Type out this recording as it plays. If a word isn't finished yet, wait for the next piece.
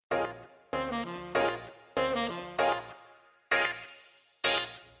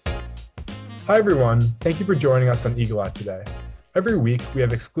Hi, everyone. Thank you for joining us on Eagle Eye today. Every week, we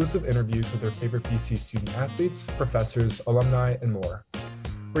have exclusive interviews with our favorite BC student athletes, professors, alumni, and more.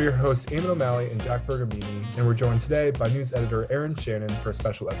 We're your hosts, Eamon O'Malley and Jack Bergamini, and we're joined today by news editor Erin Shannon for a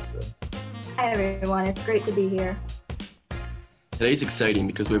special episode. Hi, everyone. It's great to be here. Today's exciting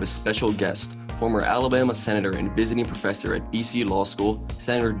because we have a special guest, former Alabama Senator and visiting professor at BC Law School,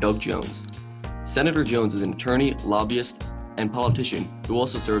 Senator Doug Jones. Senator Jones is an attorney, lobbyist, and politician who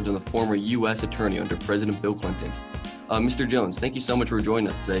also served as the former U.S. Attorney under President Bill Clinton. Mr. Jones, thank you so much for joining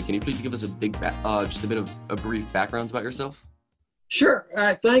us today. Can you please give us a brief background about yourself? Sure.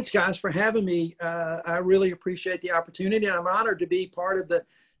 Thanks, guys, for having me. I really appreciate the opportunity, and I'm honored to be part of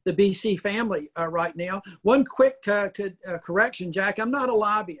the BC family right now. One quick correction, Jack. I'm not a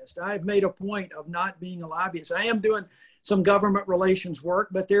lobbyist. I've made a point of not being a lobbyist. I am doing some government relations work,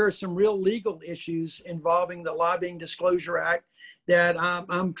 but there are some real legal issues involving the Lobbying Disclosure Act that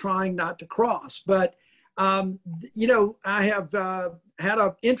I'm trying not to cross. But, I have had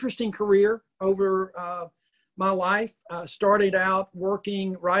an interesting career over my life. Started out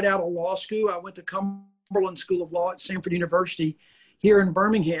working right out of law school. I went to Cumberland School of Law at Samford University here in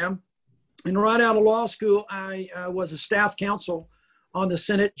Birmingham. And right out of law school, I was a staff counsel on the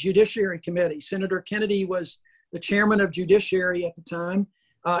Senate Judiciary Committee. Senator Kennedy was the chairman of Judiciary at the time.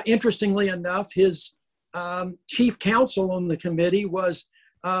 Interestingly enough, his chief counsel on the committee was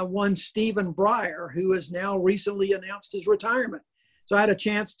one Stephen Breyer, who has now recently announced his retirement. So I had a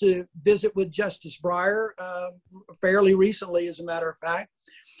chance to visit with Justice Breyer fairly recently, as a matter of fact.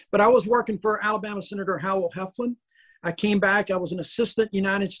 But I was working for Alabama Senator Howell Heflin. I came back. I was an assistant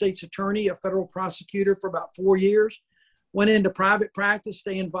United States attorney, a federal prosecutor for about 4 years. Went into private practice,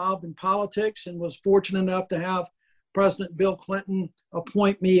 stayed involved in politics, and was fortunate enough to have President Bill Clinton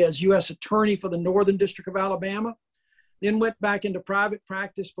appoint me as U.S. Attorney for the Northern District of Alabama. Then went back into private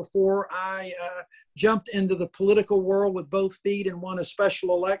practice before I jumped into the political world with both feet and won a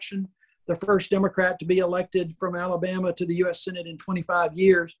special election, the first Democrat to be elected from Alabama to the U.S. Senate in 25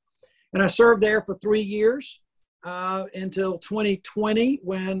 years. And I served there for 3 years until 2020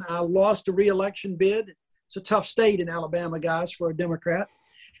 when I lost a re-election bid. It's a tough state in Alabama, guys, for a Democrat.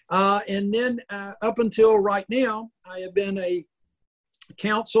 And then up until right now, I have been a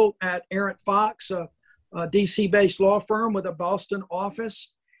counsel at Arent Fox, a DC-based law firm with a Boston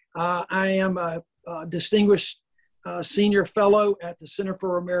office. I am a distinguished senior fellow at the Center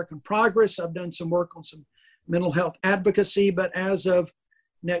for American Progress. I've done some work on some mental health advocacy, but as of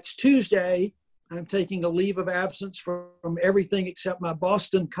next Tuesday, I'm taking a leave of absence from everything except my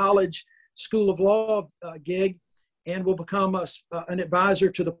Boston College School of Law gig, and will become an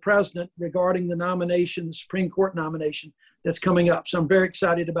advisor to the president regarding the nomination, the Supreme Court nomination that's coming up. So I'm very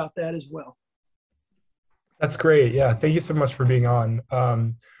excited about that as well. That's great. Yeah, thank you so much for being on.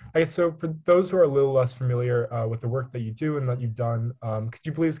 I guess so for those who are a little less familiar with the work that you do and that you've done, could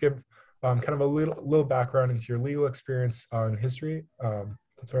you please give kind of a little background into your legal experience and history?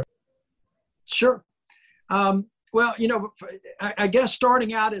 That's all right. Sure. Well, I guess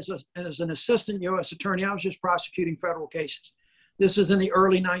starting out as an assistant U.S. attorney, I was just prosecuting federal cases. This was in the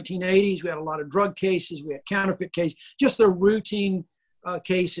early 1980s. We had a lot of drug cases. We had counterfeit cases, just the routine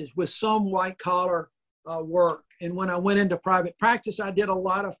cases with some white collar work. And when I went into private practice, I did a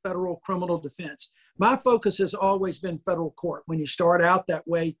lot of federal criminal defense. My focus has always been federal court. When you start out that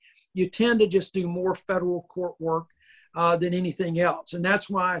way, you tend to just do more federal court work than anything else. And that's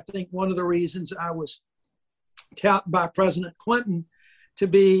why I think one of the reasons I was tapped by President Clinton to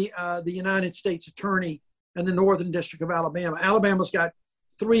be the United States Attorney in the Northern District of Alabama. Alabama's got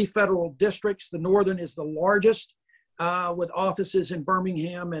 3 federal districts. The Northern is the largest, with offices in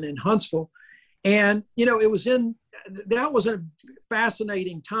Birmingham and in Huntsville. And, that was a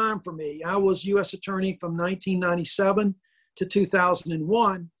fascinating time for me. I was U.S. Attorney from 1997 to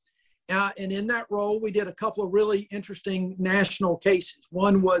 2001. And in that role, we did a couple of really interesting national cases.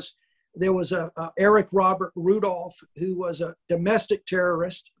 One was there was Eric Robert Rudolph, who was a domestic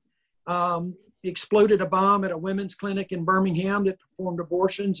terrorist, exploded a bomb at a women's clinic in Birmingham that performed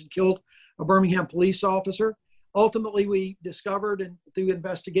abortions and killed a Birmingham police officer. Ultimately, we discovered through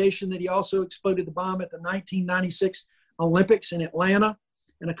investigation that he also exploded the bomb at the 1996 Olympics in Atlanta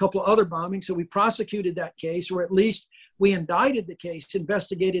and a couple of other bombings. So we prosecuted that case, or at least we indicted the case,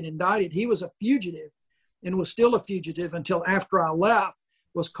 investigated, indicted. He was a fugitive and was still a fugitive until after I left.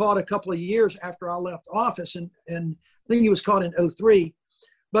 Was caught a couple of years after I left office, and I think he was caught in 2003.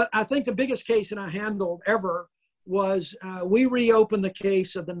 But I think the biggest case that I handled ever was we reopened the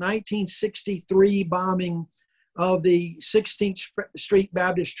case of the 1963 bombing of the 16th Street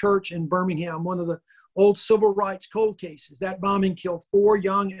Baptist Church in Birmingham, one of the old civil rights cold cases. That bombing killed 4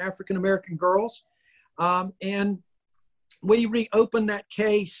 young African-American girls. And we reopened that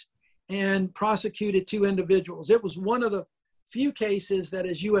case and prosecuted 2 individuals. It was one of the few cases that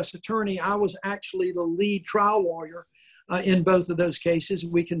as U.S. attorney, I was actually the lead trial lawyer in both of those cases.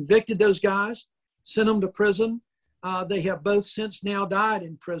 We convicted those guys, sent them to prison. They have both since now died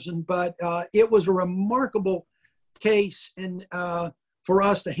in prison, but it was a remarkable case and for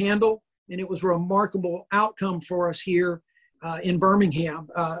us to handle, and it was a remarkable outcome for us here in Birmingham,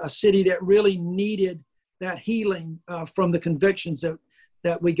 a city that really needed that healing from the convictions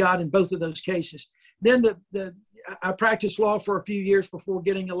that we got in both of those cases. Then I practiced law for a few years before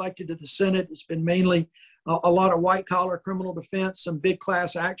getting elected to the Senate. It's been mainly a lot of white collar criminal defense, some big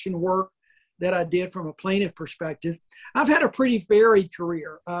class action work that I did from a plaintiff perspective. I've had a pretty varied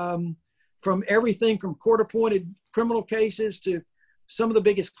career, from everything from court appointed criminal cases to some of the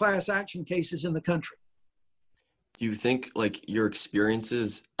biggest class action cases in the country. Do you think like your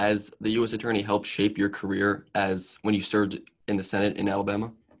experiences as the U.S. attorney helped shape your career as when you served in the Senate in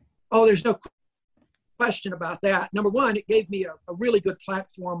Alabama? Oh, there's no question about that. Number one, it gave me a really good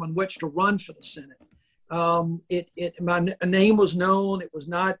platform on which to run for the Senate. My name was known. It was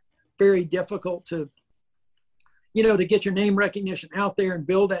not very difficult to get your name recognition out there and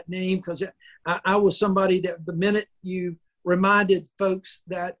build that name, because I was somebody that the minute you reminded folks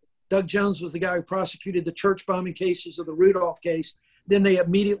that Doug Jones was the guy who prosecuted the church bombing cases of the Rudolph case, then they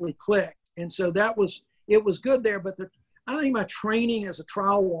immediately clicked. And so it was good there. But I think my training as a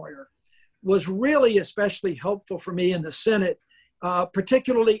trial lawyer was really especially helpful for me in the Senate,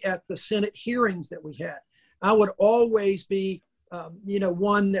 particularly at the Senate hearings that we had. I would always be,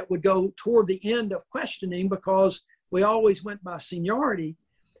 one that would go toward the end of questioning because we always went by seniority.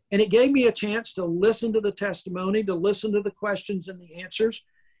 And it gave me a chance to listen to the testimony, to listen to the questions and the answers.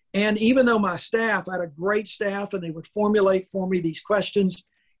 And even though my staff, I had a great staff and they would formulate for me these questions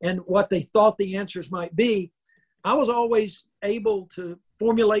and what they thought the answers might be, I was always able to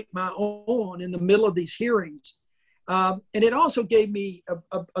formulate my own in the middle of these hearings. And it also gave me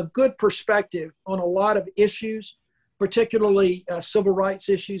a good perspective on a lot of issues, particularly civil rights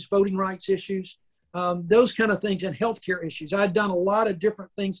issues, voting rights issues, those kind of things, and healthcare issues. I'd done a lot of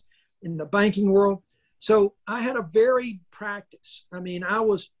different things in the banking world. So I had a varied practice. I mean, I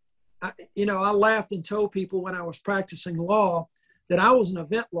laughed and told people when I was practicing law that I was an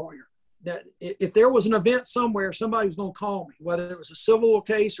event lawyer, that if there was an event somewhere, somebody was going to call me, whether it was a civil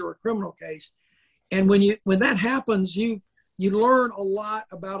case or a criminal case. And when that happens, you learn a lot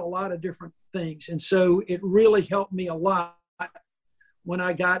about a lot of different things. And so it really helped me a lot when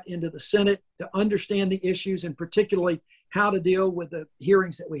I got into the Senate to understand the issues and particularly how to deal with the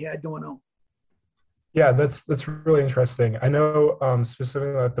hearings that we had going on. Yeah, that's really interesting. I know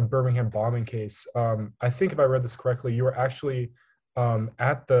specifically about the Birmingham bombing case. I think if I read this correctly, you were actually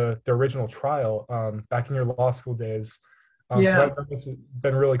at the original trial back in your law school days. Yeah, so that's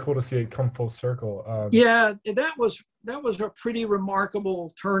been really cool to see it come full circle. Yeah, that was a pretty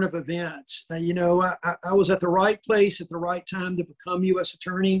remarkable turn of events. I was at the right place at the right time to become U.S.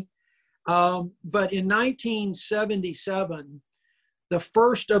 attorney. But in 1977, the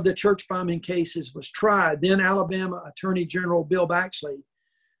first of the church bombing cases was tried. Then Alabama Attorney General Bill Baxley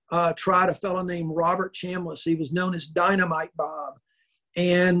tried a fellow named Robert Chambliss. He was known as Dynamite Bob.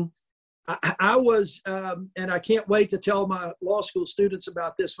 And I was, and I can't wait to tell my law school students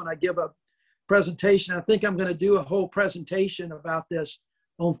about this when I give a presentation. I think I'm going to do a whole presentation about this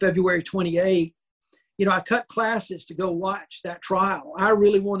on February 28th. I cut classes to go watch that trial. I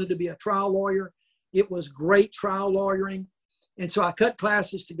really wanted to be a trial lawyer. It was great trial lawyering. And so I cut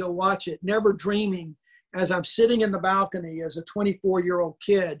classes to go watch it, never dreaming as I'm sitting in the balcony as a 24-year-old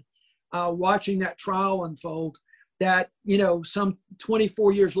kid watching that trial unfold, that, some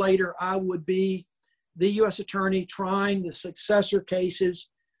 24 years later, I would be the U.S. attorney trying the successor cases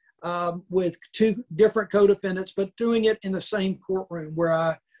with 2 different co-defendants, but doing it in the same courtroom where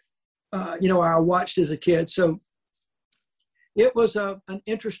I watched as a kid. So it was an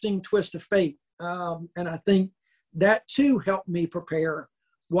interesting twist of fate. And I think that too helped me prepare,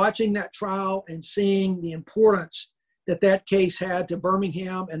 watching that trial and seeing the importance that case had to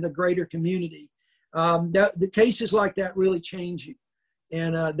Birmingham and the greater community. The cases like that really change you.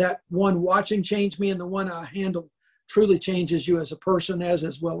 And that one watching changed me, and the one I handled truly changes you as a person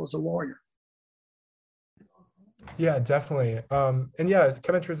as well as a lawyer. Yeah, definitely. And yeah,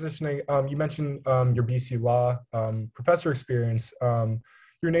 kind of transitioning, you mentioned your BC Law professor experience.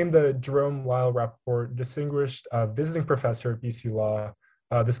 You're named the Jerome Lyle Rappaport Distinguished Visiting Professor at BC Law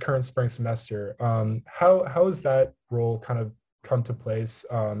this current spring semester. How has that role kind of come to place,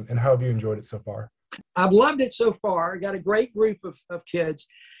 and how have you enjoyed it so far? I've loved it so far. I got a great group of kids.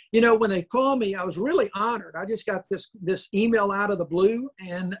 You know, when they called me, I was really honored. I just got this email out of the blue,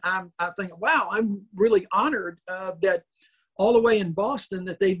 and I'm thinking, wow, I'm really honored that all the way in Boston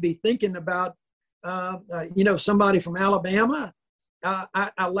that they'd be thinking about, somebody from Alabama.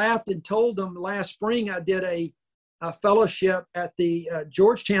 I laughed and told them last spring I did a fellowship at the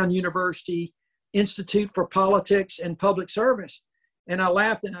Georgetown University Institute for Politics and Public Service. And I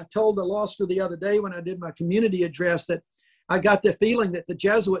laughed and I told the law school the other day when I did my community address that I got the feeling that the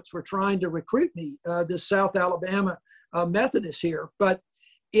Jesuits were trying to recruit me, this South Alabama Methodist here. But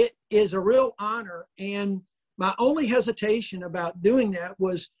it is a real honor. And my only hesitation about doing that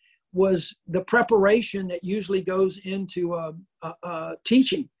was the preparation that usually goes into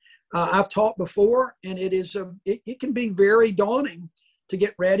teaching. I've taught before, and it can be very daunting to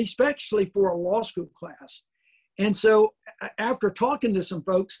get ready, especially for a law school class. And so after talking to some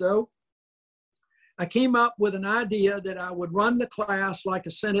folks, though, I came up with an idea that I would run the class like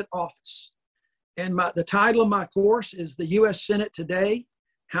a Senate office. And the title of my course is The U.S. Senate Today,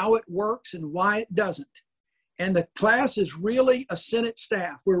 How It Works and Why It Doesn't. And the class is really a Senate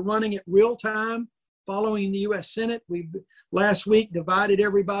staff. We're running it real time, following the U.S. Senate. We last week divided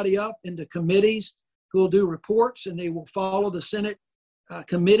everybody up into committees who will do reports, and they will follow the Senate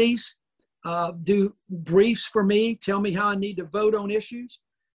committees, do briefs for me, tell me how I need to vote on issues.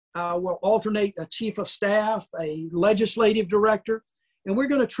 We'll alternate a chief of staff, a legislative director, and we're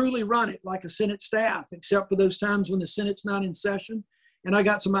going to truly run it like a Senate staff, except for those times when the Senate's not in session. And I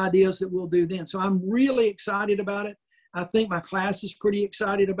got some ideas that we'll do then. So I'm really excited about it. I think my class is pretty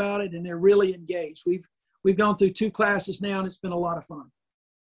excited about it, and they're really engaged. We've gone through 2 classes now, and it's been a lot of fun.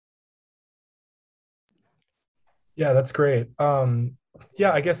 Yeah, that's great.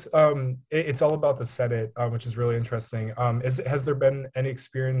 Yeah, I guess it's all about the Senate, which is really interesting. Has there been any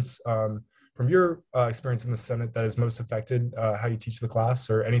experience from your experience in the Senate that has most affected how you teach the class,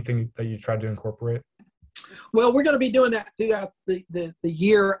 or anything that you tried to incorporate? Well, we're going to be doing that throughout the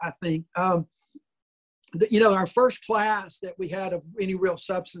year, I think. Our first class that we had of any real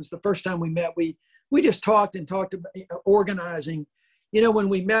substance, the first time we met, we just talked about organizing. When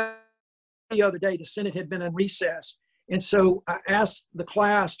we met the other day, the Senate had been in recess. And so I asked the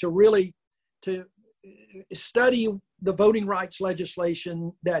class to study the voting rights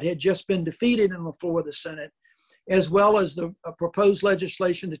legislation that had just been defeated on the floor of the Senate, as well as the proposed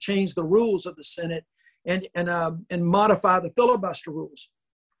legislation to change the rules of the Senate and modify the filibuster rules.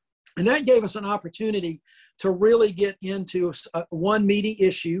 And that gave us an opportunity to really get into one meaty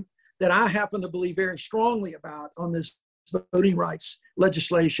issue that I happen to believe very strongly about on this voting rights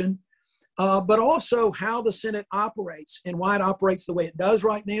legislation, but also how the Senate operates and why it operates the way it does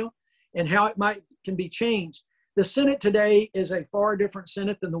right now and how it can be changed. The Senate today is a far different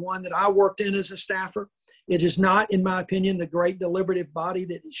Senate than the one that I worked in as a staffer. It is not, in my opinion, the great deliberative body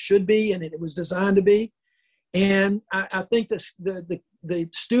that it should be and it was designed to be. And I think the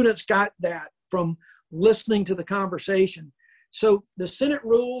students got that from listening to the conversation. So the Senate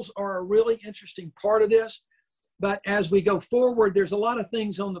rules are a really interesting part of this. But as we go forward, there's a lot of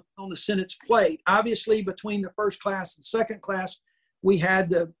things on the Senate's plate. Obviously, between the first class and second class, we had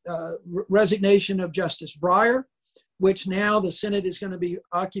the resignation of Justice Breyer, which now the Senate is going to be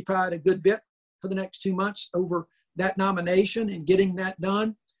occupied a good bit for the next 2 months over that nomination and getting that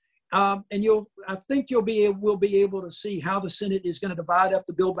done. And I think we'll be able to see how the Senate is going to divide up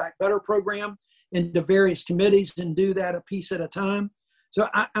the Build Back Better program into various committees and do that a piece at a time. So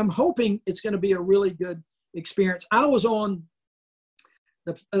I'm hoping it's going to be a really good experience. I was on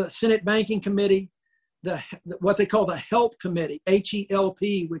the Senate Banking Committee, what they call the HELP Committee,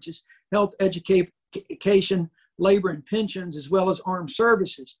 HELP, which is Health, Education, Labor, and Pensions, as well as Armed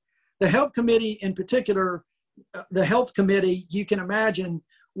Services. The HELP Committee in particular, the Health Committee, you can imagine,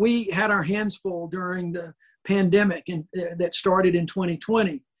 we had our hands full during the pandemic that started in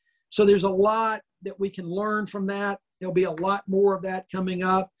 2020. So there's a lot that we can learn from that. There'll be a lot more of that coming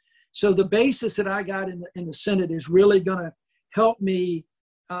up. So the basis that I got in the Senate is really going to help me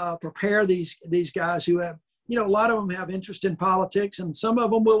prepare these guys who have, a lot of them have interest in politics, and some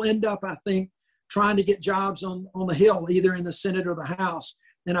of them will end up, I think, trying to get jobs on the Hill, either in the Senate or the House.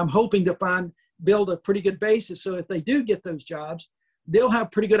 And I'm hoping to build a pretty good basis. So if they do get those jobs, they'll have a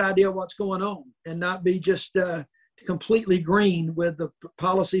pretty good idea of what's going on and not be just completely green with the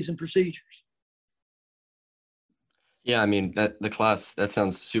policies and procedures. Yeah, I mean, the class, that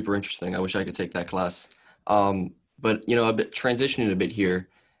sounds super interesting. I wish I could take that class. But, transitioning a bit here,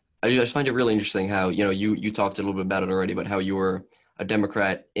 I just find it really interesting how, you talked a little bit about it already, but how you were a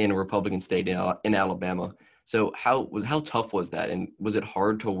Democrat in a Republican state in Alabama. So how tough was that? And was it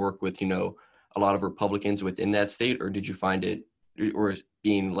hard to work with, a lot of Republicans within that state, or did you find it, or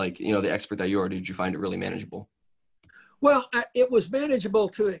being like, the expert that you are, did you find it really manageable? Well, it was manageable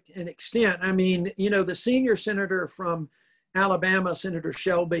to an extent. I mean, the senior senator from Alabama, Senator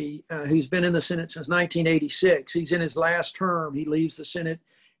Shelby, who's been in the Senate since 1986, he's in his last term. He leaves the Senate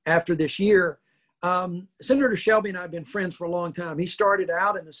after this year. Senator Shelby and I have been friends for a long time. He started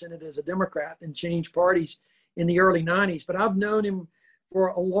out in the Senate as a Democrat and changed parties in the early 90s, but I've known him for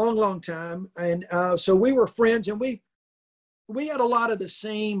a long, long time. And so we were friends, and we had a lot of the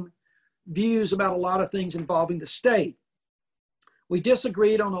same views about a lot of things involving the state. We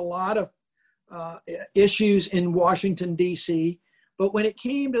disagreed on a lot of issues in Washington, D.C., but when it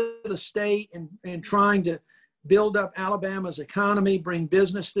came to the state and trying to build up Alabama's economy, bring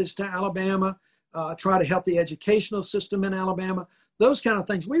businesses to Alabama, try to help the educational system in Alabama, those kind of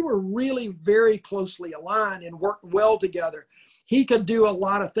things, we were really very closely aligned and worked well together. He could do a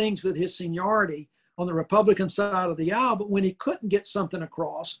lot of things with his seniority on the Republican side of the aisle, but when he couldn't get something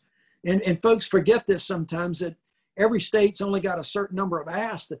across, and folks forget this sometimes, that every state's only got a certain number of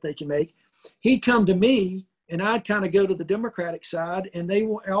asks that they can make, he'd come to me and I'd kind of go to the Democratic side, and they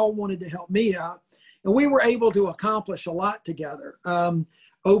all wanted to help me out. And we were able to accomplish a lot together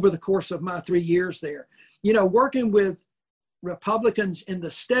over the course of my 3 years there. Working with Republicans in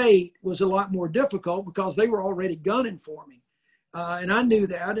the state was a lot more difficult because they were already gunning for me. And I knew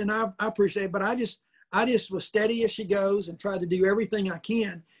that, and I appreciate it, but I just was steady as she goes and tried to do everything I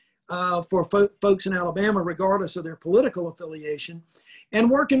can for folks in Alabama, regardless of their political affiliation. And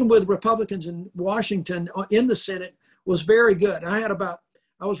working with Republicans in Washington in the Senate was very good. I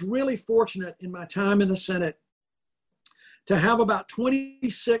was really fortunate in my time in the Senate to have about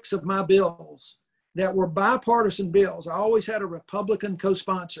 26 of my bills that were bipartisan bills. I always had a Republican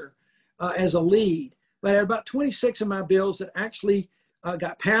co-sponsor as a lead, but I had about 26 of my bills that actually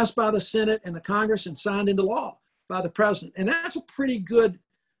got passed by the Senate and the Congress and signed into law by the president. And that's a pretty good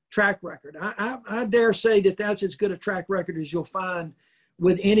track record. I dare say that that's as good a track record as you'll find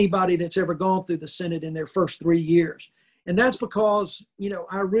with anybody that's ever gone through the Senate in their first 3 years. And that's because,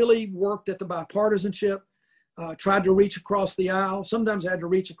 I really worked at the bipartisanship, tried to reach across the aisle. Sometimes I had to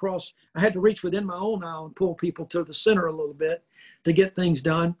reach within my own aisle and pull people to the center a little bit to get things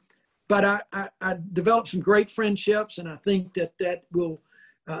done. But I developed some great friendships, and I think that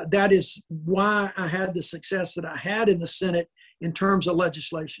is why I had the success that I had in the Senate in terms of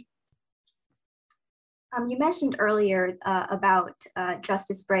legislation. You mentioned earlier about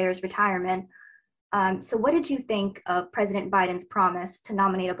Justice Breyer's retirement. So what did you think of President Biden's promise to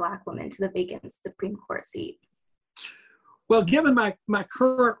nominate a Black woman to the vacant Supreme Court seat? Well, given my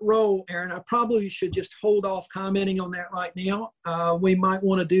current role, Aaron, I probably should just hold off commenting on that right now. We might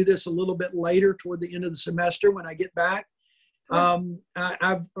want to do this a little bit later toward the end of the semester when I get back.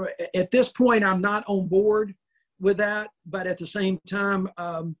 At this point, I'm not on board with that, but at the same time,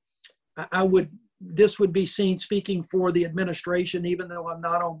 this would be seen speaking for the administration, even though I'm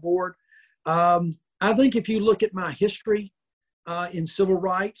not on board. I think if you look at my history in civil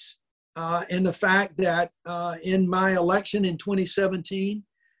rights and the fact that in my election in 2017,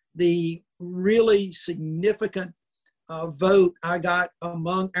 the really significant vote I got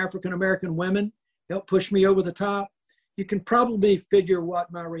among African-American women helped push me over the top, you can probably figure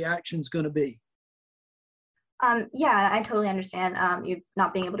what my reaction is going to be. Yeah, I totally understand you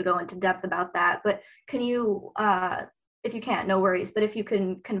not being able to go into depth about that, but can you, if you can't, no worries, but if you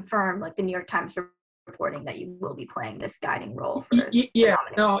can confirm, like the New York Times reporting that you will be playing this guiding role for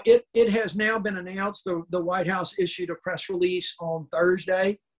no, it has now been announced. The White House issued a press release on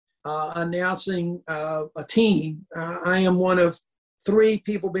Thursday announcing a team. I am one of 3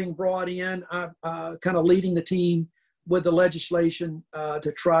 people being brought in. I'm kind of leading the team with the legislation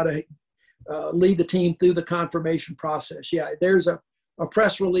to try to lead the team through the confirmation process. Yeah, there's a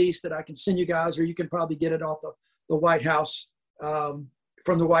press release that I can send you guys, or you can probably get it off the White House, from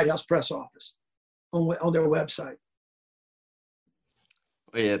the White House press office on their website.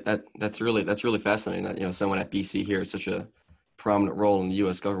 Well, yeah, that's really fascinating that, someone at BC here is such a prominent role in the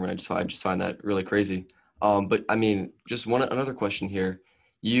U.S. government. I just find that really crazy. But I mean, just another question here.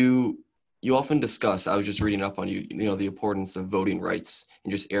 You often discuss, I was just reading up on you, the importance of voting rights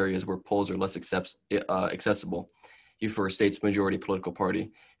in just areas where polls are less accessible for a state's majority political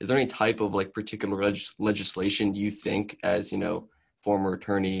party. Is there any type of particular legislation you think, as, former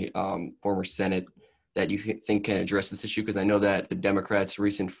attorney, former Senate, that you think can address this issue? Because I know that the Democrats'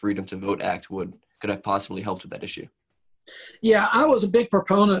 recent Freedom to Vote Act could have possibly helped with that issue. Yeah, I was a big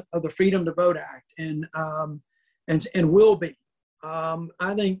proponent of the Freedom to Vote Act and will be.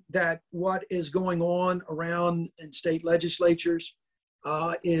 I think that what is going on around in state legislatures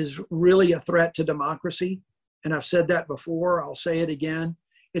is really a threat to democracy. And I've said that before, I'll say it again.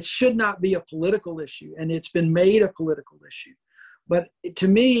 It should not be a political issue, and it's been made a political issue. But to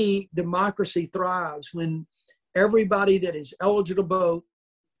me, democracy thrives when everybody that is eligible to vote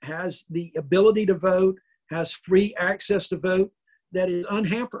has the ability to vote, has free access to vote, that is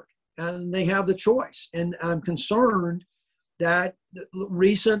unhampered, and they have the choice. And I'm concerned that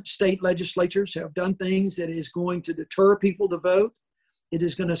recent state legislatures have done things that is going to deter people to vote. It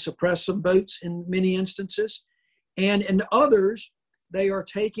is going to suppress some votes in many instances. And in others, they are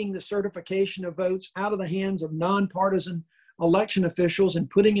taking the certification of votes out of the hands of nonpartisan election officials and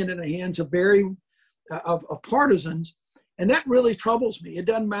putting it in the hands of of partisans. And that really troubles me. It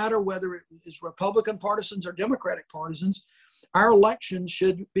doesn't matter whether it is Republican partisans or Democratic partisans. Our elections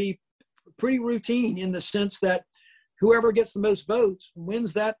should be pretty routine in the sense that whoever gets the most votes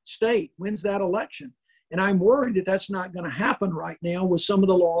wins that state, wins that election. And I'm worried that that's not going to happen right now with some of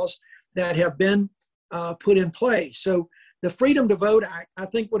the laws that have been put in place. So the Freedom to Vote Act, I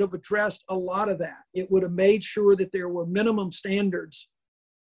think, would have addressed a lot of that. It would have made sure that there were minimum standards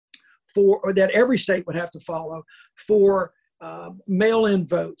or that every state would have to follow for mail-in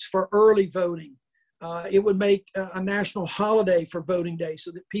votes, for early voting. It would make a national holiday for voting day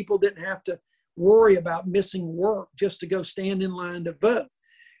so that people didn't have to worry about missing work just to go stand in line to vote.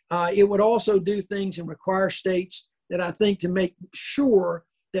 It would also do things and require states that I think to make sure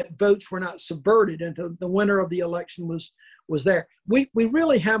that votes were not subverted and the winner of the election was there. We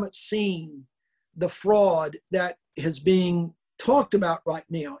really haven't seen the fraud that is being talked about right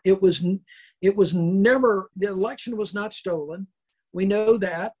now. It was never, the election was not stolen. We know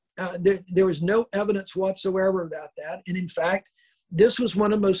that. There was no evidence whatsoever about that. And in fact, this was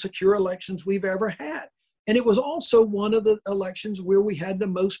one of the most secure elections we've ever had. And it was also one of the elections where we had the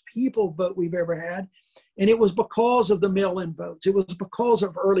most people vote we've ever had. And it was because of the mail-in votes. It was because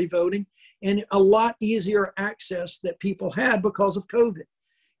of early voting and a lot easier access that people had because of COVID.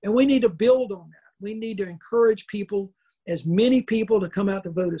 And we need to build on that. We need to encourage people, as many people, to come out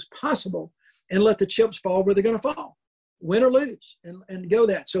to vote as possible and let the chips fall where they're going to fall, win or lose, and go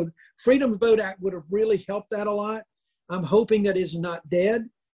that. So Freedom to Vote Act would have really helped that a lot. I'm hoping that it's not dead,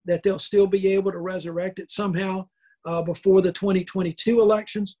 that they'll still be able to resurrect it somehow before the 2022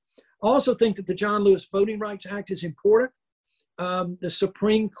 elections. I also think that the John Lewis Voting Rights Act is important. The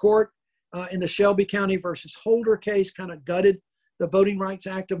Supreme Court in the Shelby County versus Holder case kind of gutted the Voting Rights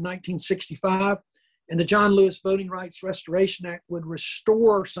Act of 1965. And the John Lewis Voting Rights Restoration Act would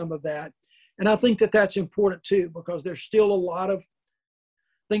restore some of that. And I think that that's important too, because there's still a lot of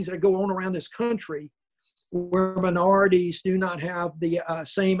things that are going on around this country where minorities do not have the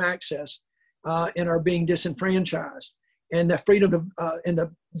same access and are being disenfranchised. And the and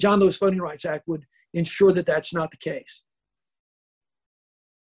the John Lewis Voting Rights Act would ensure that that's not the case.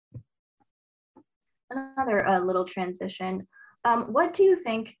 Another little transition. What do you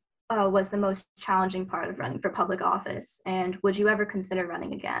think was the most challenging part of running for public office? And would you ever consider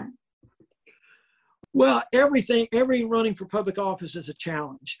running again? Well, every running for public office is a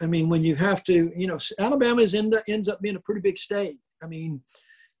challenge. I mean, when you have to, Alabama ends up being a pretty big state. I mean,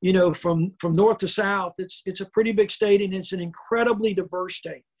 from north to south, it's a pretty big state, and it's an incredibly diverse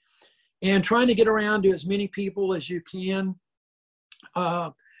state. And trying to get around to as many people as you can,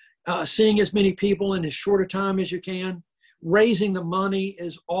 seeing as many people in as short a time as you can, raising the money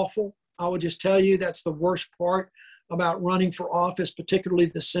is awful. I would just tell you that's the worst part about running for office, particularly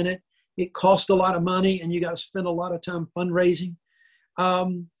the Senate. It costs a lot of money, and you got to spend a lot of time fundraising.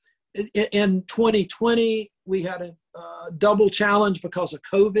 In 2020, we had a double challenge because of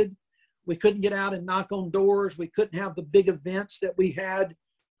COVID. We couldn't get out and knock on doors. We couldn't have the big events that we had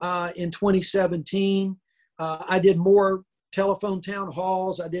in 2017. I did more telephone town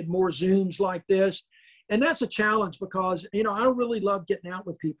halls. I did more Zooms like this. And that's a challenge because, I really love getting out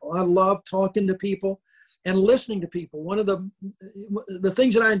with people. I love talking to people and listening to people. One of the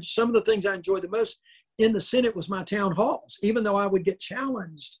things some of the things I enjoyed the most in the Senate was my town halls. Even though I would get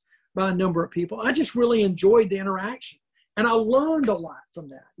challenged by a number of people, I just really enjoyed the interaction. And I learned a lot from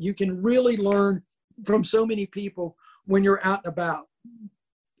that. You can really learn from so many people when you're out and about.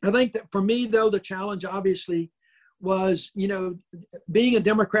 I think that for me, though, the challenge obviously was, being a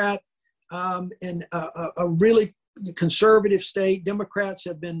Democrat in a really conservative state. Democrats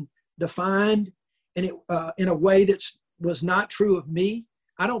have been defined in a way that was not true of me.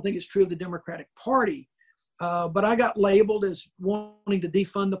 I don't think it's true of the Democratic Party, but I got labeled as wanting to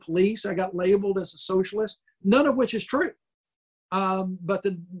defund the police. I got labeled as a socialist, none of which is true. But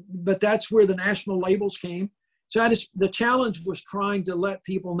that's where the national labels came. So the challenge was trying to let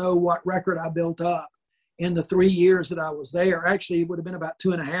people know what record I built up in the 3 years that I was there. Actually, it would have been about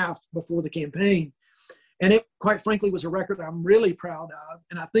 2.5 before the campaign. And it, quite frankly, was a record I'm really proud of.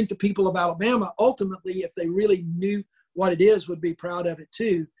 And I think the people of Alabama, ultimately, if they really knew what it is, would be proud of it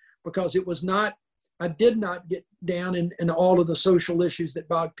too, because it was not, I did not get down in all of the social issues that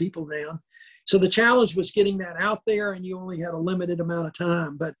bogged people down. So the challenge was getting that out there, and you only had a limited amount of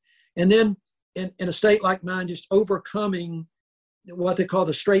time. And then in a state like mine, just overcoming what they call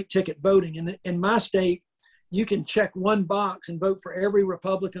the straight ticket voting. In my state, you can check one box and vote for every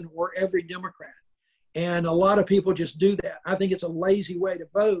Republican or every Democrat. And a lot of people just do that. I think it's a lazy way to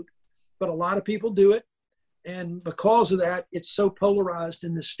vote, but a lot of people do it. And because of that, it's so polarized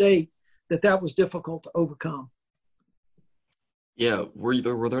in the state that was difficult to overcome. Yeah, were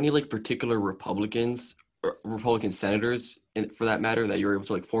there any like particular Republicans or Republican senators, for that matter, that you were able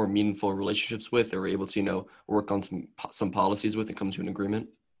to like form meaningful relationships with, or were able to work on some policies with and come to an agreement?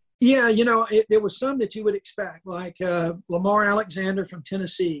 Yeah, there was some that you would expect, like Lamar Alexander from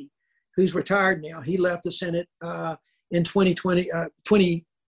Tennessee, who's retired now. He left the Senate in 2020.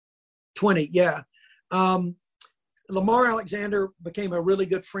 Yeah. Lamar Alexander became a really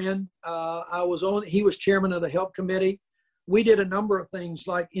good friend. He was chairman of the Help Committee. We did a number of things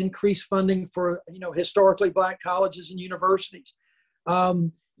like increase funding for, historically Black colleges and universities.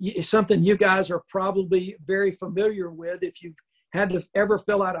 It's something you guys are probably very familiar with if you've had to ever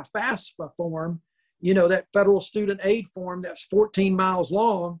fill out a FAFSA form, that federal student aid form that's 14 miles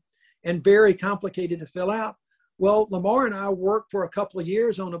long and very complicated to fill out. Well, Lamar and I worked for a couple of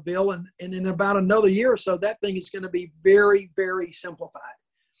years on a bill, and in about another year or so, that thing is going to be very, very simplified.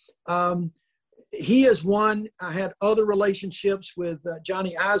 He is one. I had other relationships with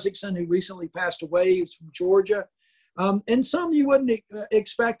Johnny Isaacson, who recently passed away. He was from Georgia. And some you wouldn't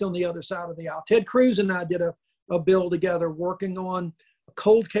expect on the other side of the aisle. Ted Cruz and I did a bill together working on a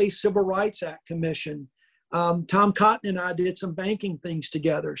cold case Civil Rights Act commission. Tom Cotton and I did some banking things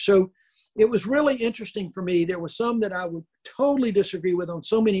together. So it was really interesting for me. There were some that I would totally disagree with on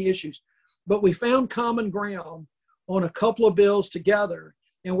so many issues, but we found common ground on a couple of bills together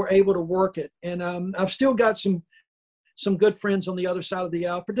and were able to work it. And I've still got some good friends on the other side of the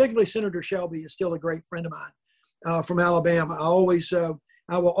aisle, particularly Senator Shelby is still a great friend of mine from Alabama.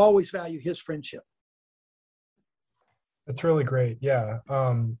 I will always value his friendship. That's really great. Yeah.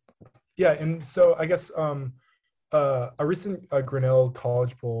 Yeah. And so I guess a recent Grinnell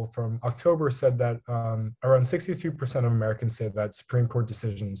College poll from October said that around 62% of Americans say that Supreme Court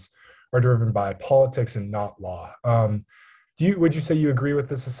decisions are driven by politics and not law. Would you say you agree with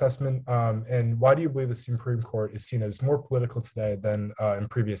this assessment? And why do you believe the Supreme Court is seen as more political today than in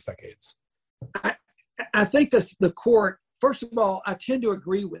previous decades? I think that the court, first of all, I tend to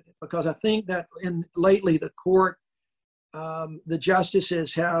agree with it because I think that lately the court, the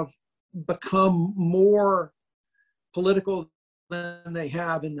justices have become more political than they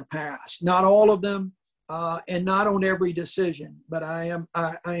have in the past. Not all of them, and not on every decision, but I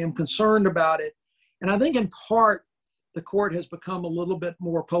am concerned about it. And I think in part, the court has become a little bit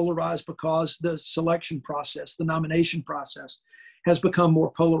more polarized because the selection process, the nomination process, has become more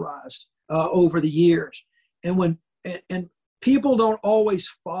polarized over the years. And people don't always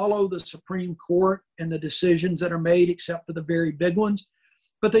follow the Supreme Court and the decisions that are made, except for the very big ones,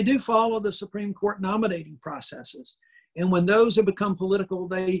 but they do follow the Supreme Court nominating processes. And when those have become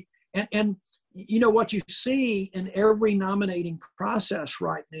political, and what you see in every nominating process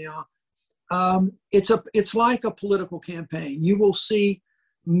right now, it's like a political campaign. You will see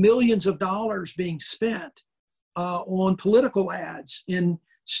millions of dollars being spent on political ads in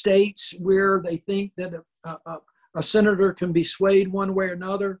states where they think that a senator can be swayed one way or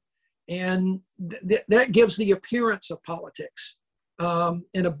another. And that gives the appearance of politics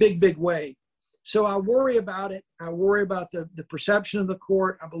in a big, big way. So I worry about it. I worry about the perception of the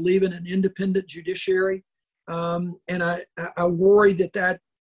court. I believe in an independent judiciary. And I worry that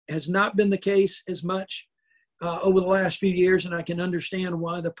has not been the case as much over the last few years, and I can understand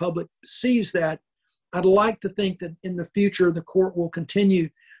why the public sees that. I'd like to think that in the future, the court will continue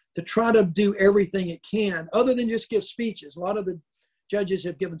to try to do everything it can, other than just give speeches. A lot of the judges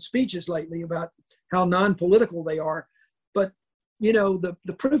have given speeches lately about how non-political they are, but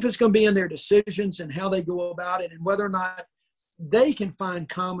the proof is going to be in their decisions and how they go about it and whether or not they can find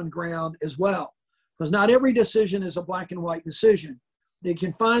common ground as well. Because not every decision is a black and white decision. They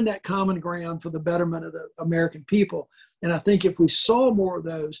can find that common ground for the betterment of the American people. And I think if we saw more of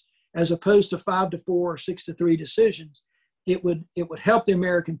those, as opposed to 5-4 or 6-3 decisions, it would help the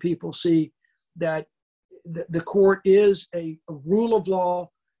American people see that the court is a rule of law,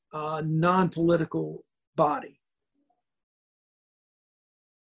 non-political body.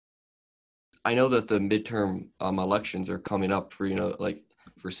 I know that the midterm elections are coming up for, like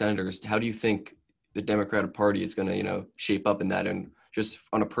for senators. How do you think the Democratic Party is going to, shape up in that? And just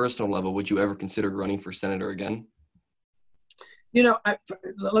on a personal level, would you ever consider running for senator again? Let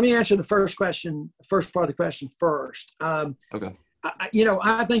me answer the first part of the question first. Okay.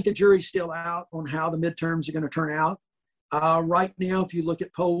 I think the jury's still out on how the midterms are going to turn out. Right now, if you look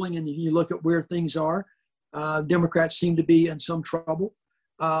at polling and you look at where things are, Democrats seem to be in some trouble.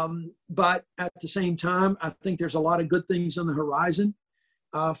 But at the same time, I think there's a lot of good things on the horizon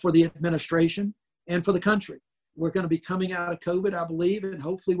for the administration and for the country. We're going to be coming out of COVID, I believe, and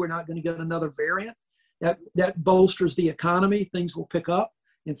hopefully we're not going to get another variant. That bolsters the economy. Things will pick up.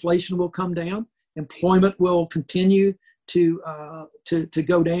 Inflation will come down. Employment will continue to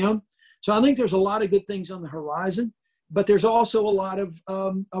go down. So I think there's a lot of good things on the horizon, but there's also a lot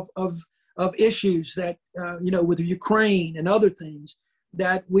of issues that, with Ukraine and other things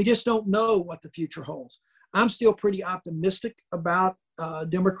that we just don't know what the future holds. I'm still pretty optimistic about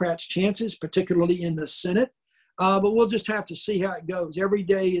Democrats' chances, particularly in the Senate, but we'll just have to see how it goes. Every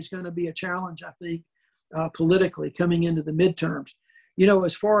day is going to be a challenge, I think, politically coming into the midterms.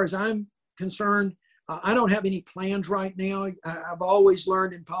 As far as I'm concerned, I don't have any plans right now. I've always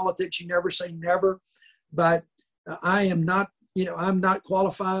learned in politics, you never say never, but I am not, I'm not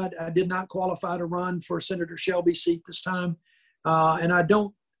qualified. I did not qualify to run for Senator Shelby's seat this time. And I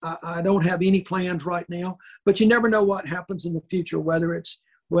don't have any plans right now, but you never know what happens in the future, whether it's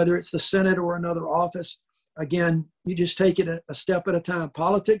the Senate or another office. Again, you just take it a step at a time.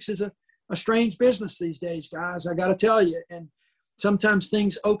 Politics is a strange business these days, guys. I got to tell you. And sometimes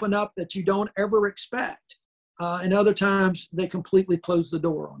things open up that you don't ever expect. And other times they completely close the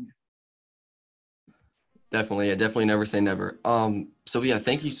door on you. Definitely. Yeah, definitely never say never. So yeah,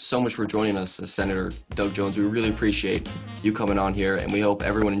 thank you so much for joining us, Senator Doug Jones. We really appreciate you coming on here, and we hope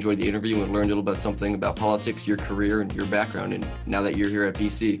everyone enjoyed the interview and learned a little bit something about politics, your career, and your background. And now that you're here at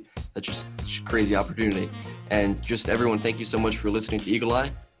BC, that's just a crazy opportunity. And just everyone, thank you so much for listening to Eagle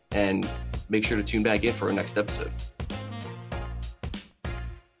Eye, and make sure to tune back in for our next episode.